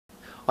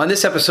On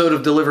this episode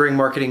of Delivering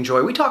Marketing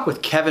Joy, we talk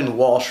with Kevin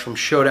Walsh from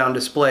Showdown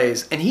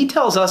Displays, and he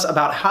tells us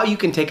about how you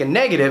can take a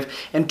negative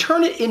and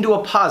turn it into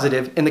a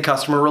positive in the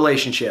customer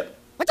relationship.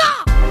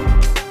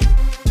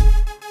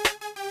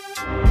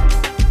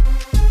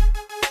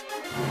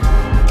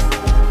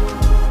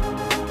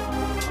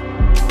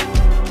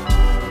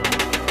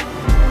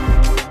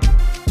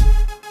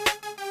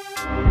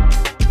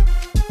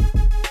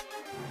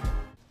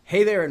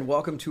 Hey there, and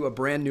welcome to a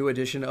brand new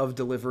edition of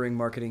Delivering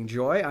Marketing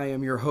Joy. I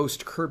am your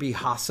host, Kirby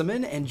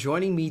Hasseman, and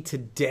joining me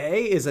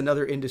today is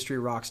another industry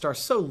rock star.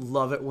 So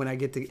love it when I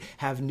get to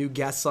have new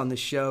guests on the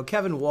show.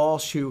 Kevin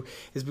Walsh, who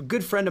is a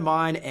good friend of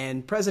mine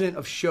and president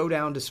of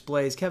Showdown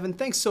Displays. Kevin,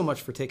 thanks so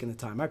much for taking the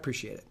time. I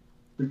appreciate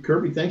it.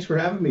 Kirby, thanks for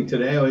having me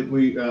today.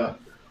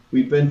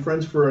 We've been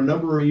friends for a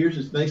number of years.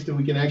 It's nice that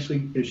we can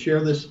actually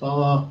share this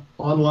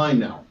online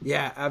now.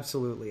 Yeah,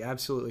 absolutely,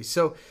 absolutely.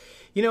 So,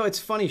 you know, it's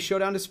funny,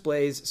 Showdown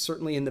Displays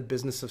certainly in the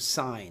business of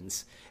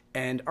signs,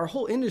 and our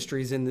whole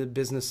industry is in the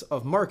business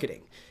of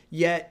marketing.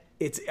 Yet,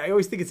 I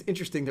always think it's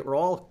interesting that we're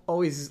all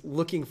always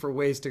looking for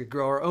ways to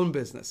grow our own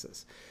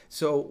businesses.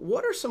 So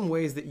what are some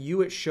ways that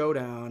you at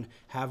Showdown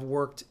have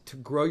worked to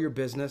grow your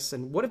business,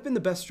 and what have been the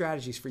best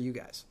strategies for you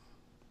guys?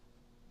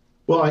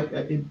 Well,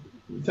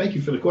 thank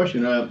you for the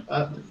question.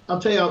 I'll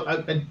tell you,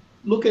 I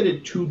look at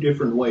it two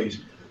different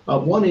ways.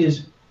 One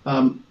is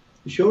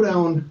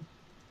Showdown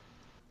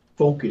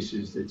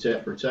focuses its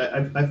efforts.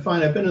 I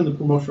find I've been in the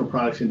promotional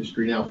products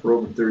industry now for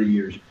over 30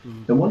 years.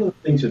 And one of the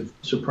things that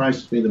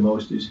surprises me the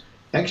most is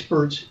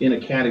experts in a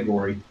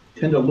category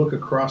tend to look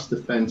across the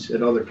fence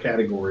at other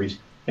categories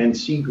and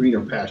see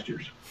greener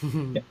pastures. As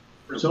a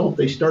result,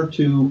 they start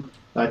to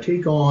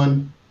take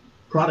on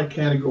product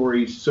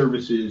categories,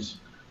 services,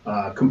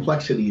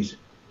 complexities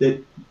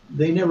that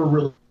they never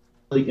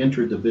really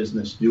entered the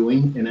business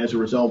doing, and as a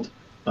result,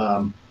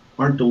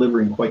 aren't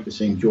delivering quite the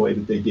same joy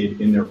that they did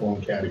in their own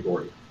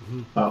category.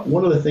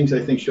 One of the things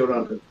I think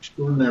Showdown does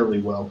extraordinarily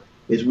well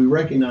is we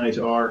recognize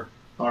our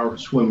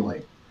swim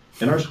lane.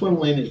 And our swim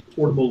lane is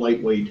portable,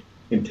 lightweight,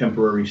 and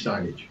temporary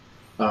signage.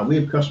 We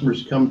have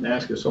customers come and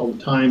ask us all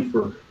the time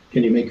for,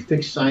 can you make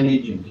fixed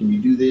signage, and can you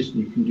do this, and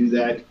you can do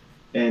that?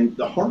 And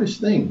the hardest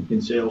thing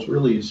in sales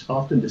really is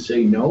often to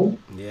say no.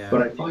 Yeah.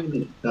 But I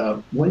find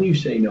that when you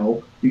say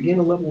no, you gain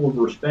a level of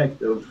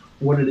respect of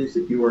what it is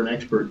that you are an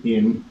expert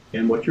in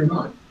and what you're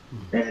not.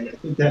 And I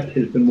think that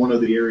has been one of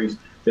the areas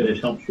that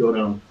has helped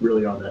Showdown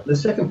really on that. The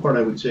second part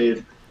I would say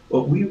is,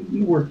 well, we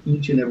work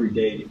each and every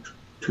day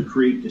to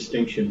create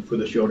distinction for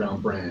the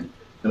Showdown brand.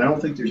 And I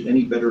don't think there's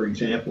any better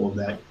example of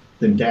that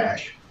than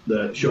Dash,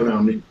 the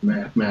Showdown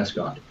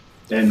mascot.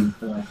 And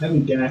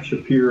having Dash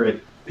appear at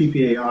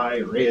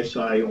PPAI or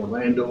ASI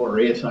Orlando or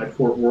ASI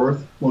Fort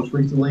Worth most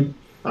recently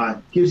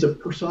gives a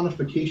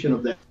personification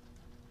of that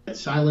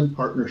silent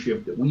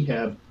partnership that we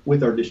have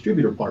with our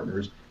distributor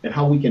partners and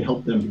how we can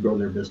help them to grow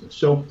their business.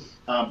 So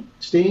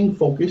staying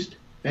focused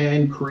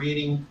and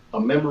creating a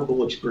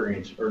memorable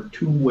experience are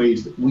two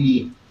ways that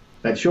we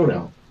at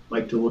Showdown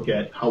like to look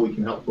at how we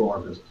can help grow our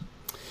business.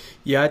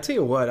 Yeah, I tell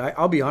you what,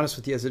 I'll be honest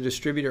with you, as a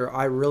distributor,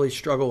 I really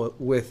struggle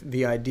with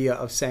the idea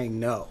of saying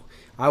no.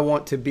 I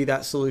want to be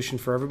that solution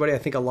for everybody. I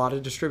think a lot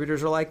of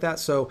distributors are like that.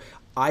 So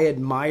I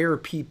admire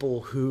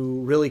people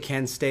who really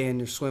can stay in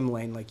their swim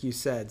lane, like you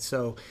said.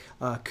 So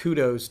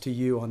kudos to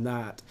you on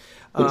that.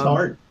 It's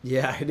hard.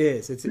 Yeah, it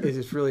is.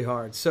 It's really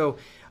hard. So,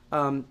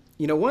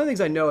 you know, one of the things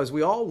I know is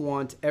we all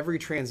want every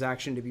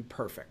transaction to be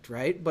perfect,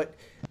 right? But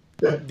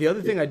the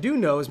other thing I do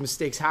know is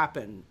mistakes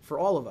happen for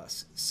all of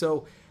us.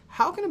 So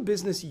how can a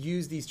business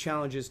use these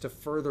challenges to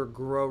further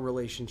grow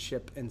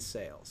relationship and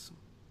sales?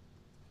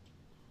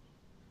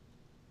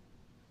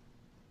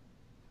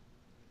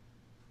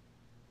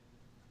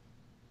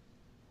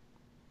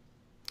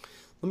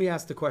 Let me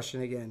ask the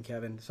question again,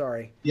 Kevin.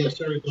 Sorry. Yeah,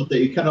 sorry about that.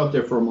 You cut out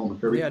there for a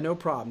moment, Kirby. Yeah, no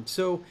problem.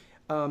 So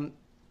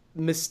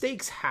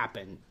mistakes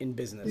happen in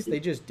business.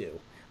 They just do.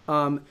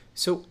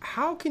 So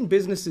how can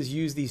businesses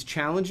use these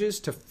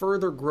challenges to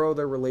further grow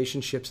their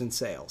relationships and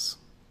sales?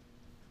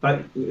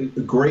 A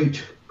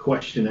great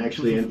question,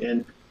 actually.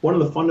 And one of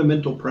the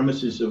fundamental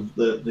premises of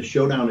the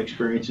Showdown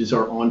experience is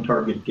our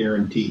on-target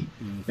guarantee.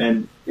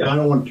 And I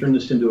don't want to turn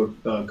this into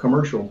a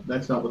commercial.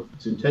 That's not what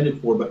it's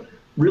intended for. But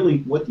really,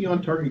 what the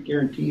on-target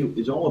guarantee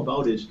is all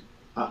about is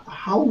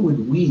how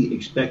would we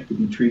expect to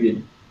be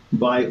treated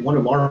by one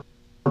of our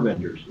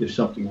vendors if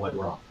something went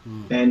wrong?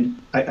 And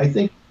I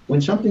think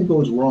when something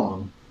goes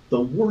wrong,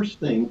 the worst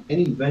thing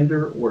any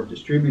vendor or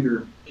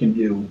distributor can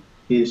do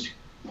is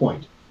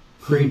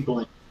create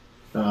blame,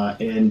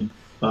 and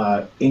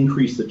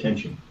increase the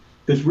tension.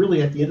 Because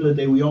really, at the end of the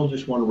day, we all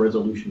just want a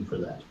resolution for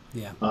that.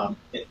 Yeah.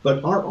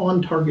 But our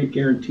on-target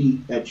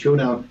guarantee at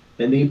Showdown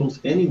enables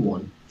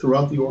anyone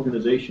throughout the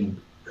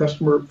organization,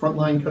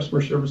 frontline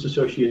customer service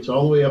associates,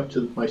 all the way up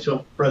to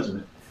myself,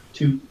 president,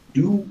 to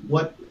do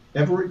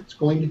whatever it's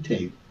going to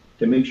take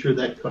to make sure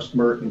that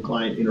customer and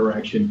client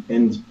interaction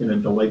ends in a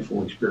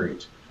delightful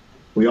experience.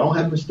 We all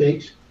have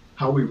mistakes.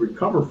 How we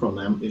recover from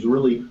them is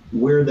really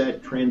where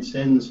that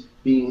transcends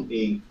being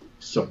a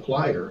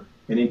supplier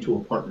and into a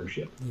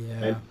partnership.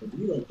 Yeah. And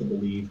we like to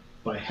believe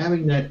by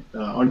having that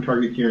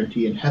on-target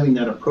guarantee and having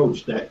that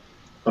approach that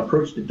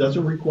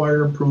doesn't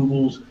require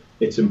approvals,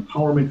 it's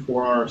empowerment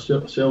for our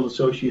sales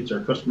associates, our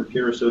customer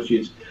care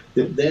associates,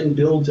 that then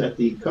builds at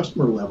the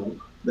customer level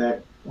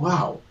that,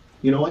 wow,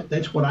 you know what,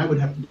 that's what I would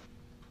have to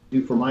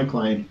do for my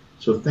client.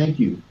 So thank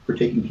you for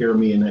taking care of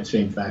me in that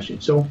same fashion.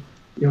 So,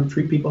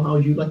 treat people how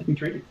you'd like to be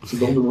treated. It's the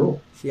golden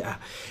rule. Yeah.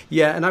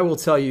 Yeah. And I will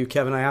tell you,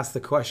 Kevin, I asked the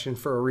question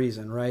for a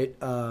reason, right?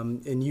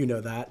 And you know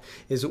that,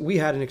 is we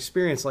had an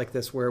experience like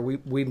this where we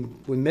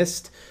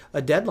missed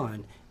a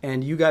deadline.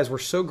 And you guys were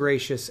so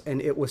gracious,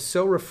 and it was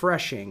so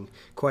refreshing,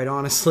 quite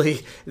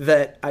honestly,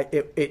 that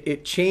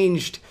it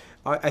changed,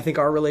 I think,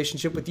 our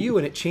relationship with you,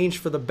 and it changed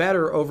for the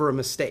better over a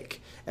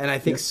mistake. And I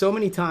think so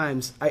many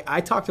times,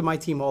 I talk to my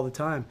team all the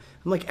time.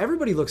 I'm like,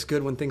 everybody looks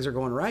good when things are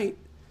going right.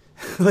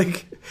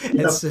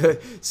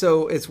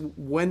 So it's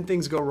when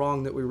things go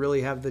wrong that we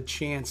really have the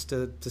chance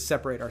to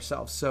separate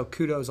ourselves. So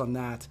kudos on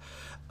that.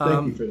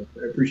 Thank you for that.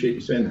 I appreciate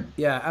you saying that.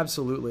 Yeah,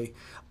 absolutely.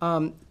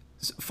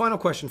 Final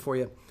question for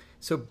you.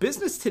 So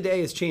business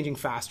today is changing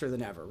faster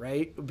than ever,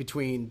 right?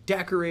 Between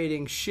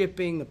decorating,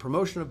 shipping, the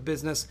promotion of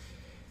business.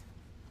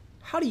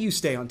 How do you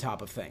stay on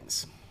top of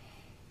things?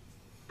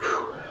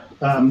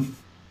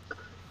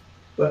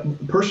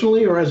 But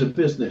personally or as a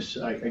business,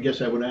 I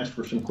guess I would ask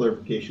for some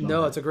clarification.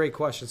 No, it's a great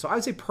question. So I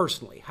would say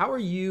personally, how are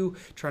you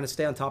trying to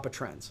stay on top of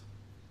trends?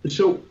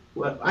 So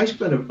I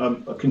spent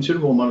a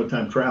considerable amount of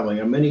time traveling,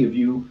 and many of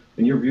you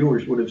and your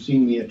viewers would have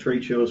seen me at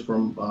trade shows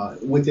from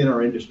within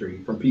our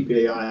industry, from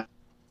PPAI,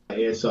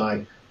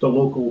 ASI, the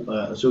local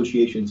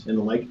associations and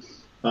the like.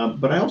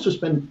 But I also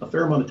spend a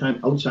fair amount of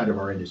time outside of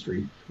our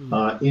industry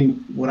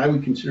in what I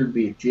would consider to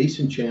be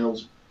adjacent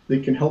channels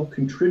that can help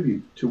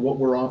contribute to what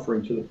we're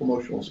offering to the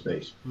promotional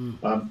space.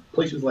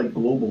 Places like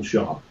Global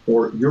Shop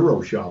or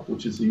Euro Shop,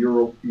 which is the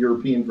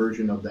European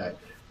version of that.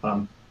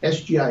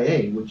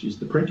 SGIA, which is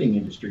the printing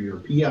industry, or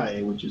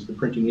PIA, which is the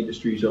printing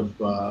industries of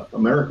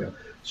America.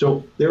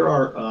 So there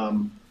are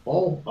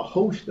all a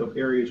host of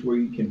areas where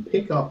you can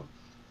pick up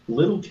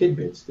little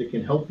tidbits that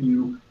can help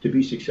you to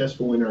be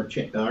successful in our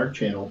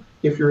channel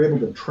if you're able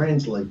to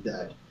translate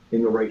that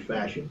in the right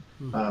fashion.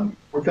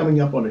 We're coming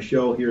up on a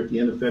show here at the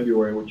end of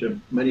February, which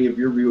many of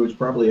your viewers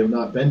probably have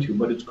not been to,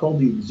 but it's called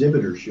the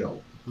Exhibitor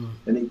Show.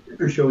 And the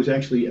Exhibitor Show is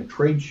actually a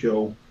trade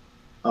show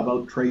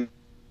about trade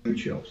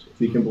shows,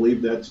 if you can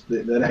believe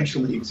that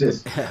actually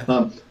exists.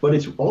 But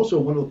it's also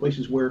one of the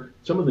places where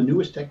some of the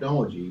newest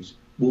technologies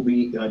will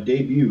be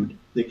debuted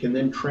that can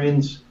then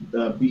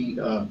be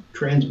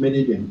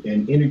transmitted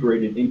and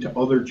integrated into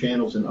other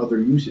channels and other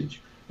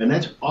usage. And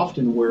that's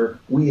often where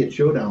we at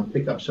Showdown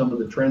pick up some of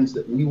the trends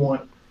that we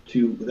want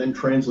to then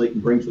translate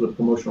and bring to the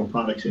promotional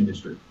products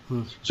industry.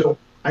 So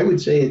I would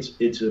say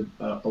it's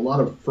a lot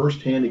of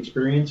firsthand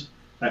experience.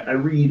 I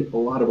read a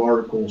lot of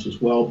articles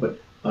as well, but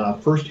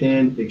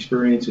firsthand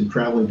experience in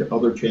traveling to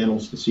other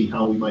channels to see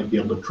how we might be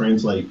able to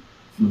translate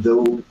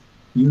those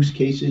use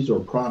cases or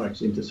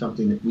products into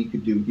something that we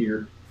could do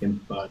here in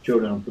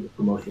Showdown for the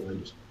promotional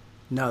industry.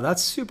 No,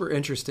 that's super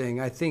interesting.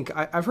 I think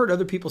I've heard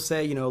other people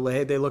say,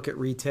 they look at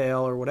retail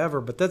or whatever,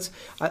 but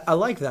I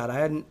like that.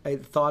 I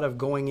thought of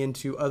going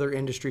into other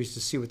industries to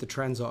see what the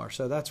trends are.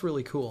 So that's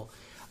really cool.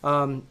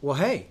 Well,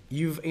 hey,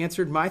 you've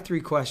answered my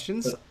 3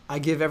 questions. I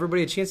give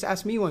everybody a chance to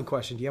ask me one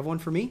question. Do you have one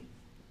for me?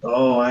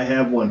 Oh, I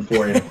have one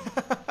for you.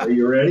 Are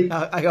you ready?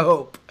 I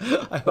hope.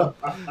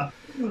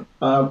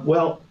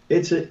 Well,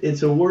 it's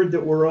a word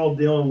that we're all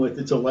dealing with.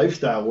 It's a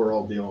lifestyle we're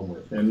all dealing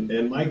with.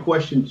 And my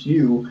question to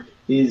you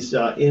is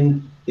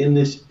in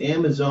this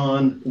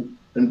Amazon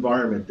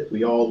environment that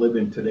we all live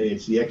in today,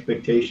 it's the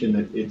expectation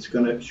that it's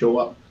going to show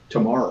up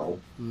tomorrow.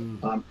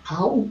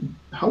 How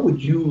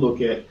would you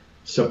look at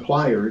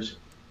suppliers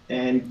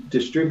and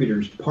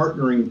distributors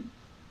partnering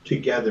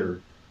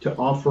together to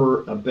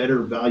offer a better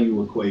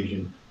value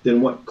equation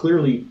than what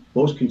clearly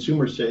most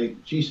consumers say,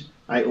 geez,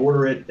 I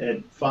order it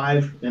at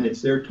 5 and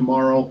it's there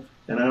tomorrow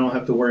and I don't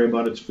have to worry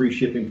about its free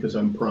shipping because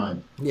I'm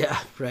Prime? Yeah,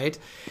 right.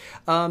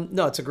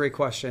 No, it's a great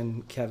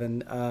question,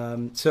 Kevin.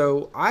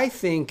 So I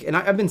think, and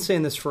I've been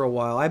saying this for a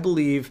while, I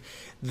believe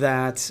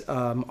that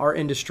our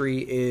industry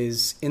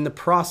is in the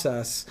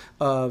process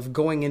of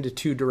going into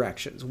 2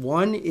 directions.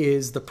 One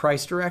is the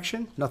price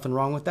direction. Nothing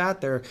wrong with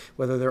that.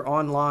 Whether they're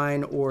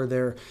online or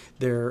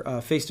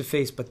they're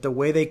face-to-face, but the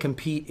way they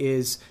compete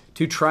is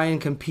to try and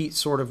compete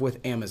sort of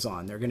with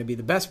Amazon. They're going to be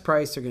the best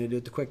price. They're going to do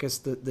it the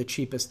quickest, the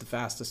cheapest, the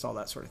fastest, all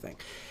that sort of thing.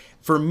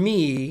 For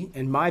me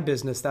and my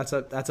business, that's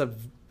a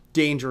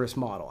dangerous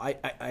model.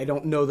 I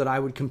don't know that I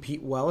would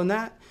compete well in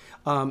that.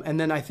 And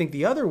then I think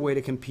the other way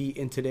to compete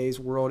in today's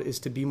world is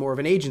to be more of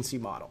an agency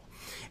model.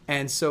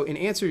 And so in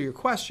answer to your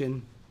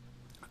question,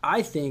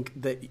 I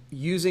think that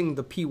using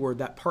the P word,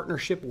 that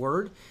partnership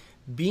word,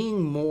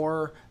 being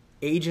more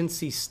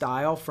agency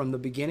style from the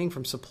beginning,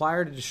 from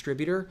supplier to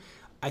distributor,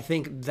 I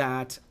think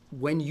that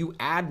when you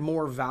add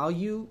more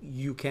value,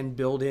 you can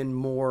build in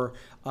more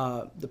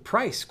the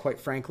price, quite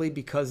frankly,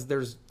 because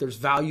there's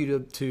value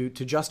to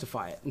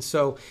justify it. And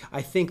so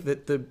I think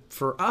that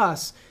for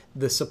us,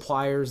 the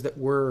suppliers that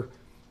we're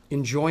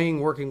enjoying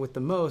working with the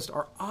most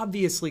are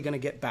obviously going to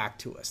get back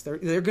to us. They're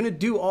going to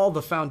do all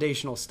the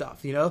foundational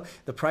stuff.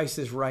 The price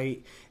is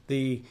right,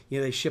 they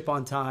ship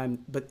on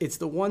time, but it's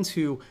the ones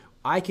who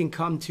I can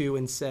come to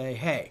and say,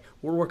 hey,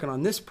 we're working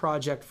on this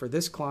project for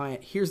this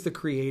client. Here's the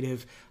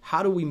creative.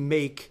 How do we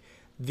make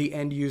the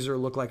end user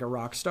look like a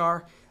rock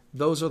star?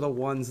 Those are the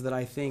ones that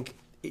I think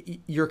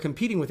you're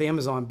competing with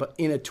Amazon, but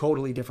in a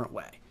totally different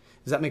way.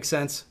 Does that make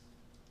sense?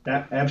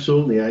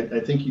 Absolutely. I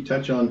think you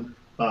touch on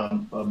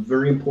a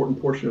very important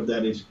portion of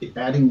that is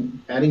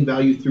adding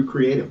value through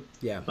creative.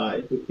 Yeah.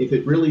 If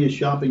it really is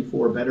shopping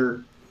for a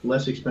better,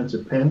 less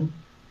expensive pen,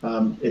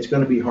 it's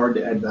going to be hard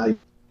to add value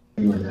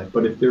in that.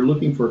 But if they're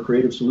looking for a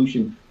creative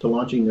solution to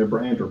launching their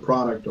brand or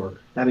product or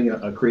having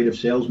a creative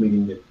sales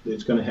meeting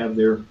that's going to have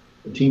their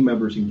team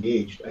members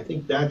engaged, I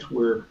think that's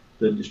where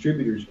the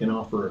distributors can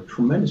offer a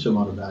tremendous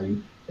amount of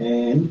value.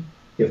 And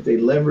if they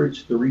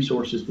leverage the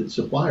resources that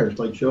suppliers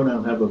like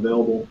Showdown have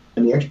available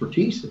and the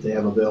expertise that they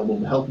have available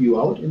to help you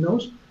out in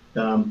those,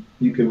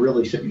 you can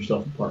really set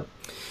yourself apart.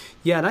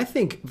 Yeah, and I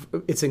think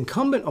it's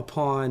incumbent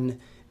upon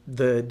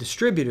the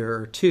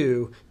distributor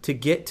too to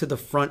get to the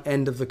front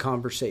end of the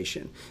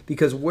conversation,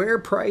 because where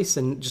price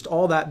and just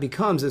all that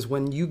becomes is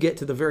when you get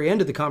to the very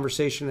end of the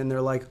conversation and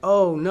they're like,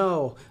 oh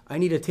no, I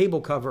need a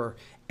table cover.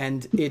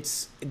 And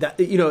it's that,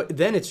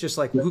 then it's just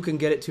like, who can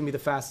get it to me the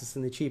fastest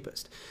and the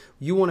cheapest?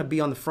 You want to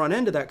be on the front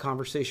end of that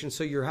conversation,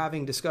 so you're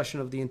having discussion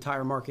of the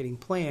entire marketing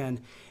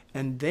plan,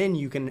 and then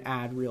you can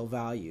add real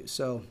value.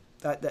 So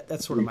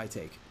that's sort of my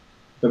take.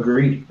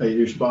 Agreed.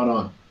 You're spot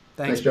on.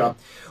 Thanks, nice job.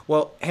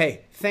 Well,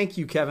 hey, thank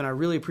you, Kevin. I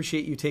really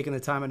appreciate you taking the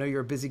time. I know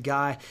you're a busy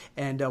guy,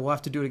 and we'll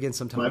have to do it again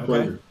sometime. My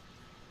pleasure.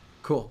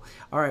 Cool.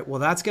 All right. Well,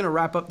 that's going to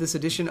wrap up this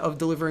edition of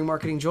Delivering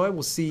Marketing Joy.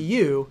 We'll see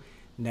you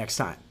next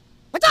time.